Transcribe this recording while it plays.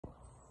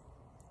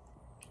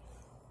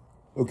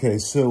Okay,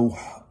 so,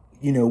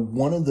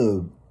 one of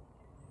the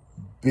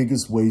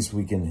biggest ways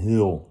we can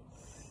heal,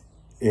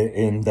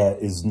 and that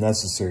is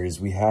necessary,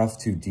 is we have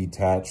to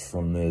detach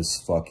from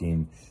this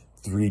fucking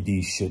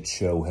 3D shit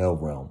show hell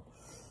realm.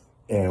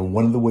 And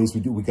one of the ways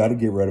we got to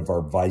get rid of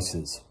our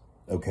vices,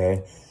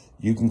 okay?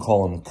 You can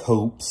call them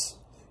copes,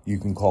 you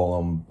can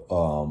call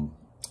them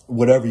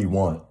whatever you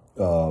want.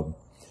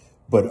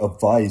 But a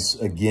vice,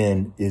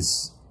 again,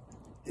 is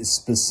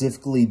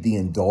specifically the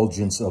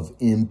indulgence of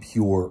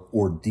impure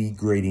or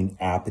degrading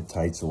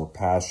appetites or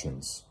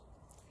passions.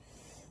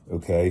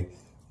 Okay?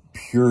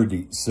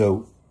 Purity.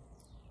 So,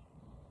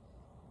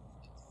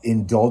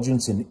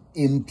 indulgence in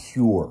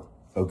impure,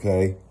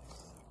 okay?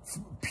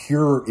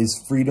 Pure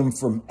is freedom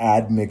from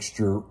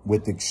admixture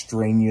with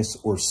extraneous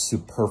or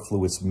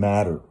superfluous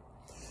matter.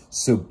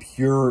 So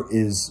pure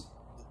is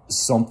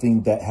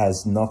something that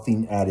has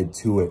nothing added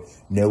to it,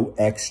 no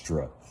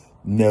extra,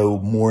 no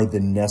more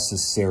than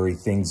necessary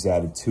things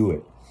added to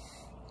it.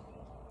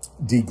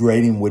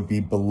 Degrading would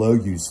be below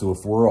you. So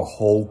if we're a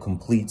whole,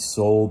 complete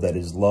soul that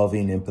is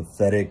loving,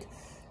 empathetic,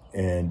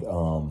 and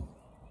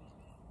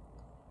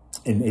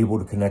able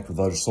to connect with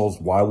other souls,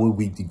 why would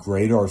we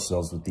degrade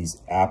ourselves with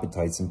these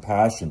appetites and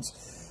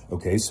passions?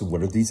 Okay, so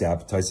what are these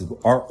appetites?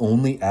 Our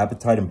only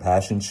appetite and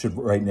passion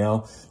right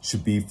now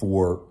should be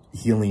for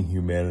healing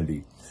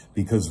humanity.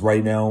 Because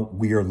right now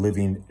we are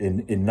living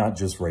in not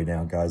just right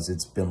now, guys,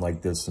 it's been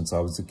like this since I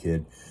was a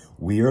kid.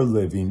 We are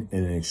living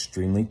in an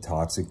extremely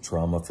toxic,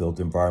 trauma-filled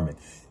environment.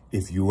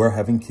 If you are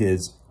having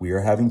kids, we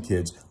are having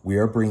kids. We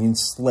are bringing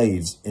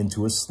slaves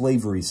into a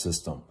slavery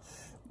system.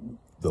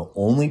 The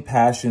only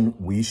passion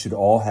we should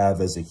all have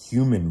as a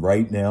human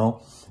right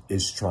now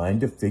is trying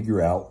to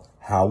figure out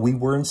how we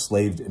were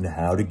enslaved and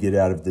how to get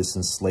out of this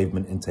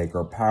enslavement and take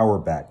our power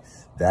back.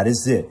 That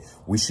is it.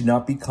 We should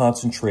not be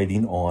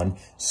concentrating on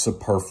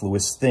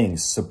superfluous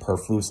things,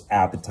 superfluous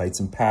appetites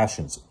and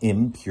passions,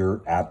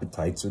 impure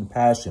appetites and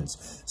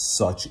passions,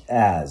 such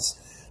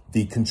as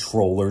the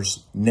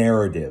controller's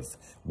narrative,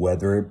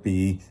 whether it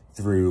be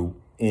through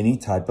any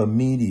type of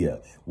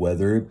media,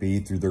 whether it be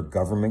through their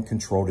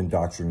government-controlled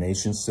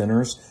indoctrination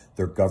centers,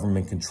 their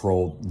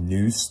government-controlled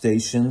news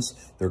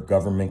stations, their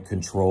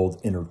government-controlled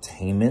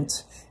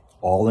entertainment.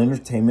 All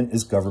entertainment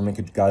is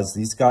government. Guys,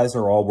 these guys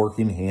are all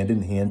working hand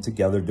in hand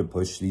together to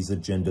push these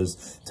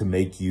agendas to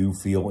make you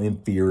feel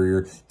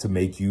inferior, to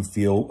make you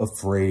feel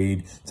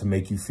afraid, to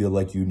make you feel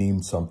like you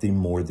need something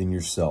more than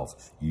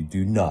yourself. You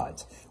do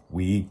not.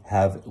 We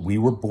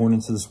were born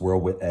into this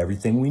world with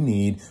everything we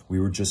need. We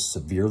were just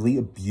severely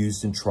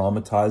abused and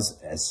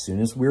traumatized as soon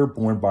as we were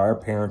born by our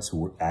parents, who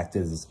were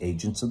acted as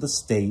agents of the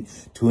state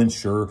to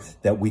ensure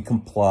that we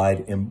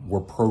complied and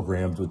were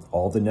programmed with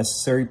all the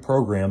necessary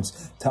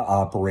programs to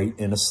operate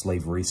in a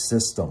slavery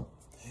system.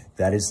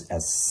 That is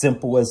as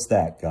simple as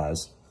that,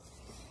 guys.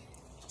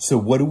 So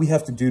what do we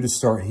have to do to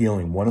start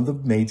healing? One of the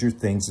major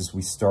things is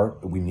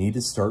we need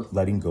to start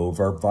letting go of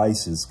our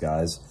vices,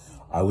 guys.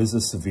 I was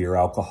a severe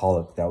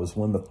alcoholic. That was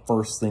one of the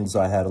first things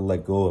I had to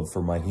let go of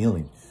for my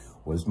healing,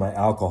 was my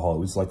alcohol. It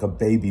was like a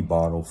baby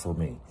bottle for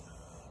me.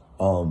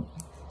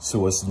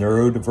 So as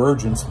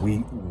neurodivergents,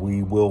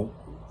 we will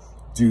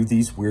do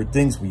these weird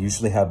things. We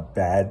usually have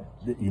bad,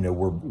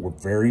 we're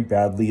very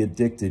badly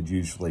addicted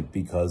usually,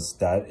 because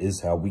that is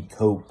how we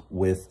cope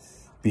with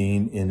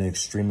being in an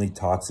extremely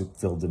toxic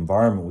filled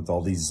environment with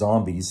all these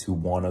zombies who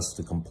want us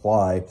to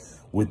comply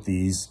with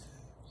these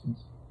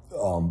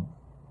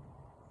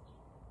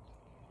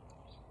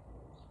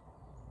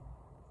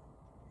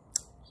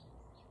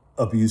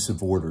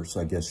abusive orders,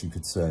 I guess you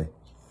could say.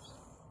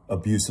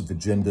 Abusive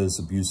agendas,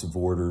 abusive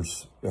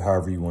orders,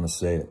 however you want to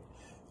say it.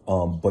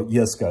 But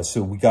yes, guys,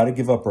 so we got to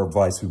give up our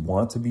vice. We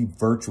want to be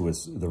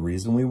virtuous. The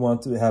reason we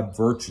want to have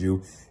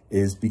virtue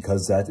is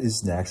because that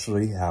is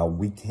naturally how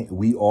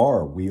we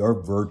are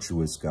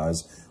virtuous,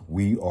 guys.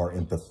 We are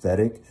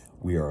empathetic,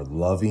 we are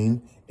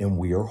loving, and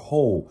we are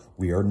whole.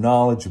 We are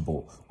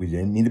knowledgeable. We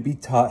didn't need to be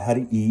taught how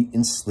to eat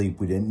and sleep.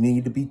 We didn't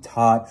need to be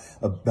taught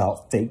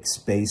about fake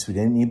space. We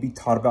didn't need to be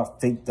taught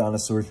about fake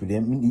dinosaurs. We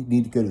didn't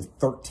need to go to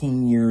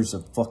 13 years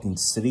of fucking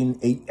sitting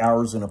 8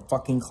 hours in a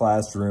fucking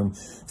classroom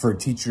for a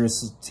teacher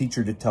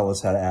to tell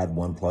us how to add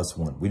 1 +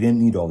 1. We didn't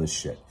need all this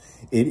shit.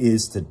 It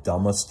is to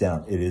dumb us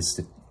down. It is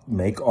to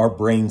make our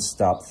brains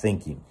stop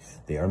thinking.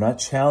 They are not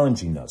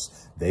challenging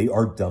us. They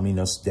are dumbing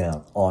us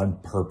down on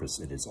purpose.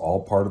 It is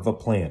all part of a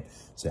plan.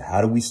 So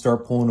how do we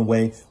start pulling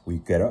away? We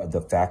get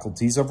the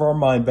faculties of our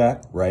mind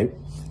back, right?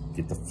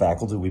 Get the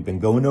faculty. We've been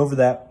going over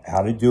that,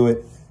 how to do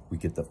it.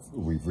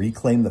 We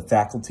reclaim the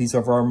faculties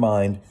of our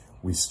mind.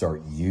 We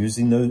start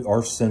using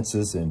our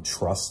senses and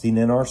trusting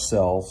in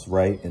ourselves,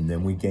 right? And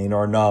then we gain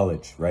our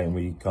knowledge, right? And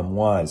we become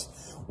wise.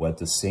 Well, at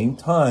the same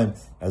time,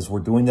 as we're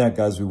doing that,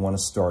 guys, we want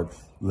to start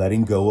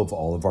letting go of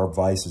all of our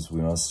vices. We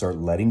want to start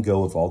letting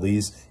go of all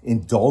these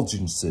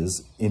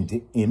indulgences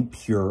into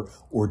impure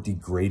or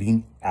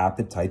degrading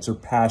appetites or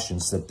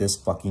passions that this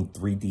fucking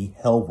 3D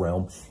hell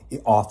realm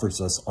offers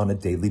us on a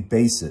daily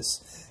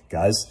basis.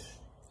 Guys,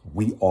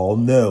 we all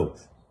know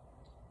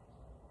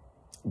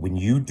when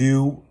you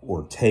do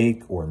or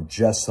take or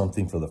ingest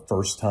something for the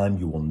first time,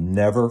 you will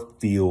never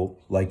feel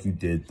like you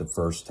did the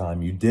first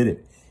time you did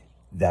it.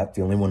 That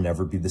feeling will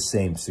never be the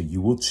same. So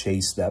you will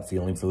chase that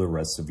feeling for the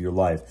rest of your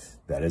life.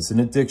 That is an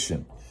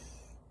addiction.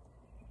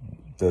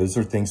 Those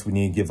are things we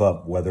need to give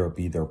up, whether it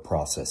be their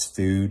processed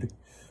food,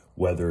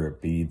 whether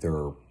it be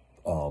their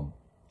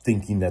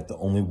thinking that the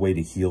only way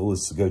to heal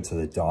is to go to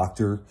the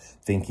doctor,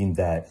 thinking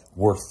that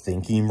we're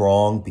thinking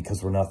wrong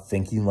because we're not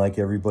thinking like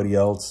everybody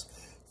else,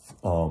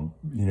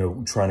 you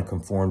know, trying to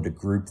conform to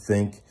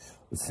groupthink,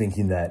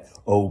 thinking that,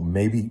 oh,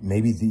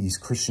 maybe these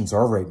Christians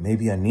are right.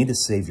 Maybe I need a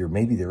savior.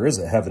 Maybe there is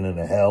a heaven and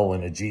a hell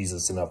and a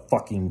Jesus and a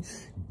fucking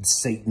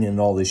Satan and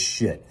all this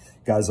shit.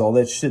 Guys, all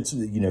that shit's,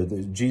 you know,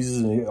 Jesus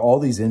and all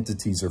these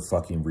entities are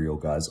fucking real,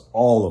 guys.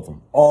 All of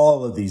them.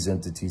 All of these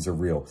entities are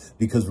real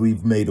because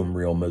we've made them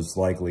real, most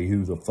likely.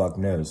 Who the fuck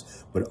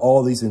knows? But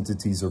all these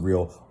entities are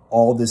real.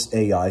 All this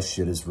AI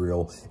shit is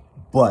real.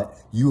 But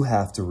you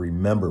have to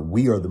remember,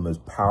 we are the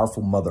most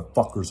powerful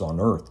motherfuckers on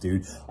earth,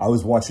 dude. I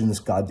was watching this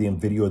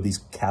goddamn video of these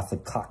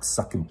Catholic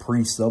cocksucking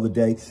priests the other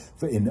day,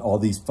 and all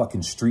these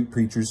fucking street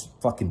preachers,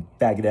 fucking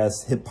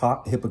faggot-ass,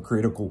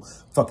 hypocritical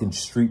fucking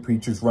street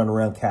preachers running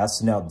around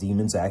casting out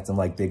demons, acting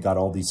like they got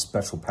all these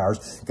special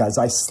powers. Guys,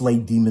 I slay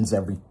demons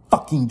every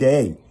fucking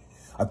day.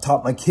 I've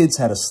taught my kids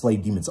how to slay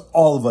demons.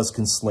 All of us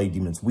can slay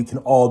demons. We can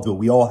all do it.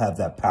 We all have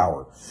that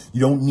power.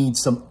 You don't need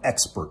some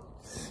expert.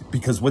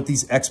 Because what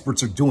these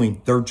experts are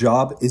doing, their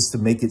job is to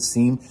make it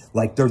seem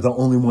like they're the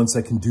only ones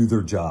that can do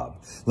their job.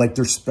 Like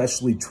they're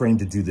specially trained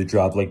to do the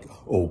job. Like,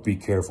 oh, be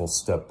careful,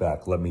 step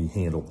back, let me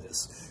handle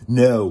this.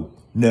 No,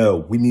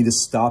 we need to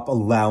stop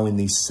allowing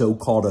these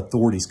so-called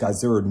authorities.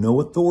 Guys, there are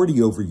no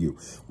authority over you.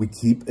 We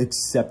keep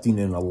accepting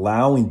and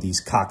allowing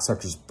these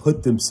cocksuckers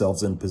put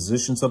themselves in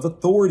positions of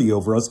authority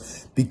over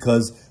us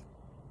because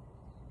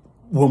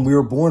when we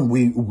were born,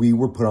 we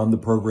were put on the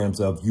programs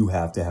of you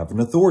have to have an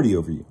authority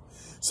over you.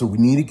 So we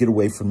need to get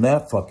away from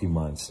that fucking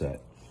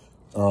mindset.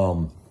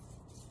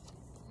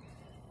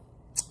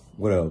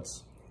 What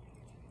else?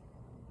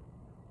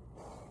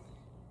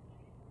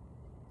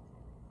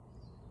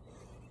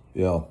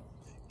 Yeah.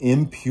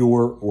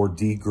 Impure or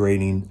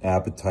degrading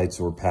appetites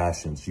or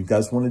passions. You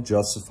guys want to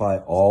justify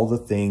all the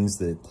things,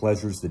 the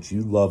pleasures that you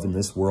love in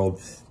this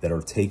world that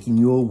are taking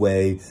you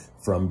away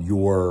from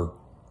your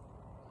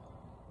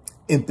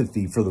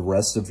empathy for the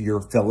rest of your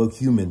fellow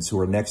humans who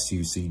are next to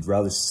you. So you'd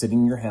rather sit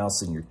in your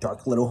house, in your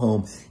dark little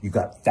home. You've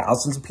got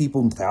thousands of people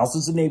and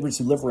thousands of neighbors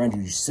who live around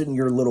you. You sit in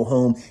your little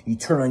home, you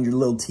turn on your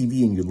little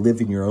TV and you live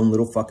in your own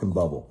little fucking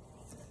bubble.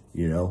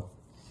 You know,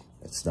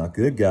 that's not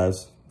good,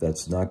 guys.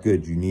 That's not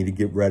good. You need to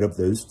get rid of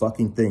those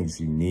fucking things.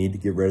 You need to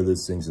get rid of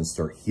those things and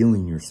start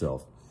healing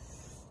yourself.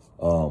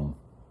 And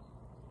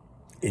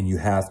you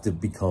have to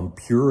become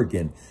pure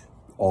again.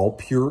 All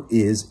pure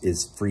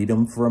is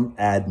freedom from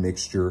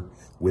admixture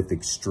with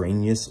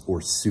extraneous or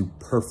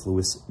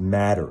superfluous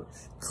matter,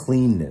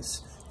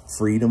 cleanness,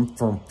 freedom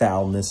from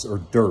foulness or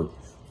dirt,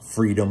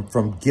 freedom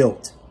from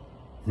guilt.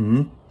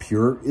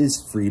 Pure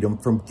is freedom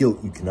from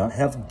guilt. You cannot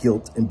have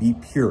guilt and be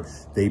pure.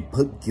 They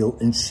put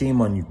guilt and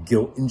shame on you.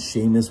 Guilt and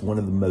shame is one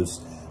of the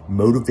most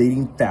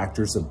motivating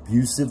factors,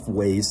 abusive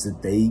ways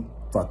that they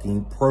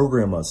fucking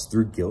program us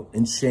through guilt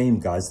and shame,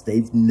 guys.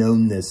 They've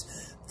known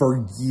this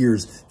for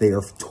years. They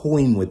are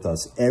toying with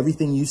us.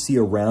 Everything you see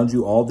around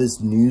you, all this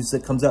news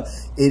that comes out,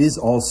 it is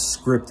all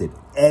scripted.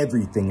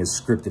 Everything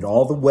is scripted.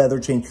 All the weather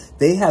change,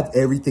 they have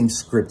everything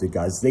scripted,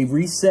 guys. They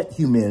reset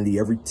humanity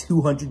every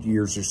 200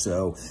 years or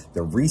so.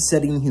 They're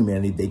resetting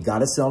humanity. They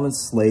got us all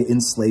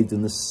enslaved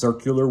in the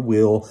circular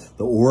wheel,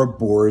 the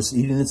Ouroboros,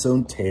 eating its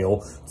own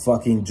tail,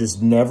 fucking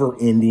just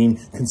never-ending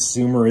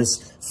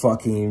consumerist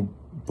fucking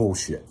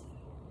bullshit.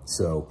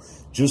 So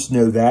just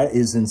know that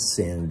is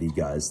insanity,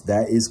 guys.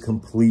 That is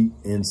complete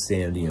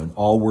insanity. And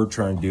all we're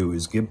trying to do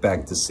is get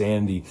back to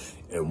sanity.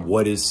 And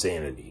what is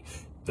sanity?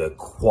 The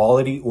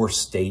quality or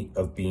state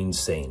of being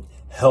sane.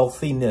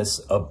 Healthiness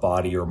of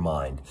body or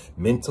mind.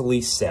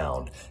 Mentally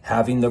sound.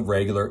 Having the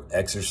regular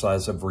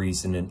exercise of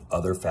reason and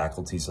other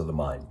faculties of the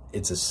mind.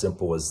 It's as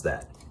simple as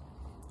that.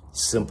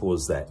 Simple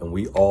as that. And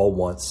we all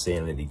want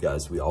sanity,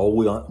 guys. We all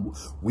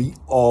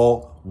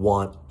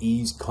want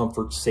ease,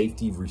 comfort,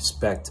 safety,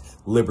 respect,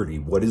 liberty.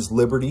 What is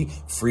liberty?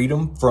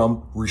 Freedom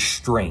from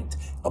restraint,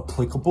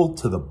 applicable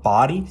to the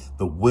body,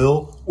 the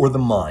will, or the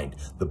mind.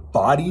 The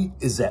body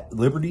is at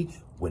liberty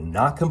when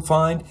not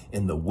confined,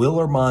 and the will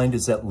or mind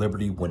is at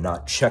liberty when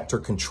not checked or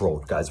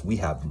controlled. Guys, we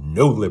have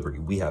no liberty.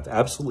 We have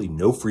absolutely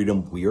no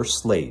freedom. We are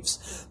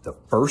slaves. The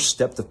first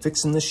step to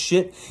fixing this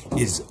shit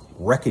is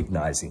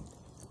recognizing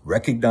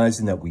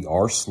that we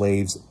are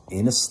slaves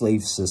in a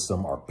slave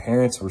system. Our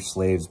parents were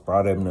slaves,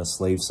 brought up in a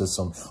slave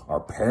system. Our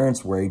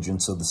parents were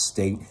agents of the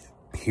state,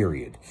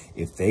 period.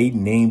 If they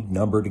named,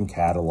 numbered, and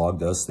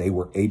cataloged us, they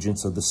were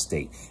agents of the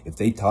state. If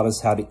they taught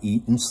us how to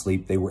eat and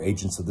sleep, they were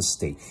agents of the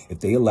state. If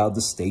they allowed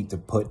the state to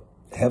put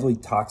heavily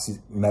toxic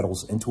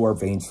metals into our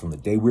veins from the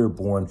day we were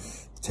born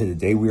to the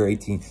day we are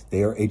 18,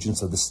 they are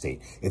agents of the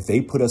state. If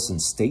they put us in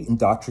state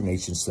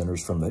indoctrination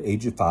centers from the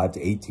age of 5 to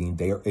 18,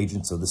 they are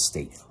agents of the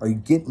state. Are you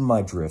getting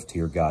my drift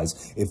here,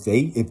 guys? If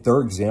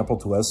their example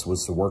to us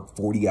was to work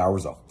 40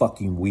 hours a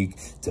fucking week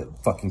to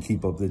fucking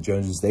keep up the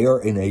Joneses, they are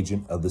an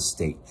agent of the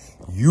state.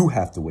 You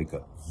have to wake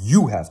up.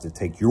 You have to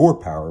take your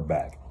power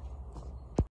back.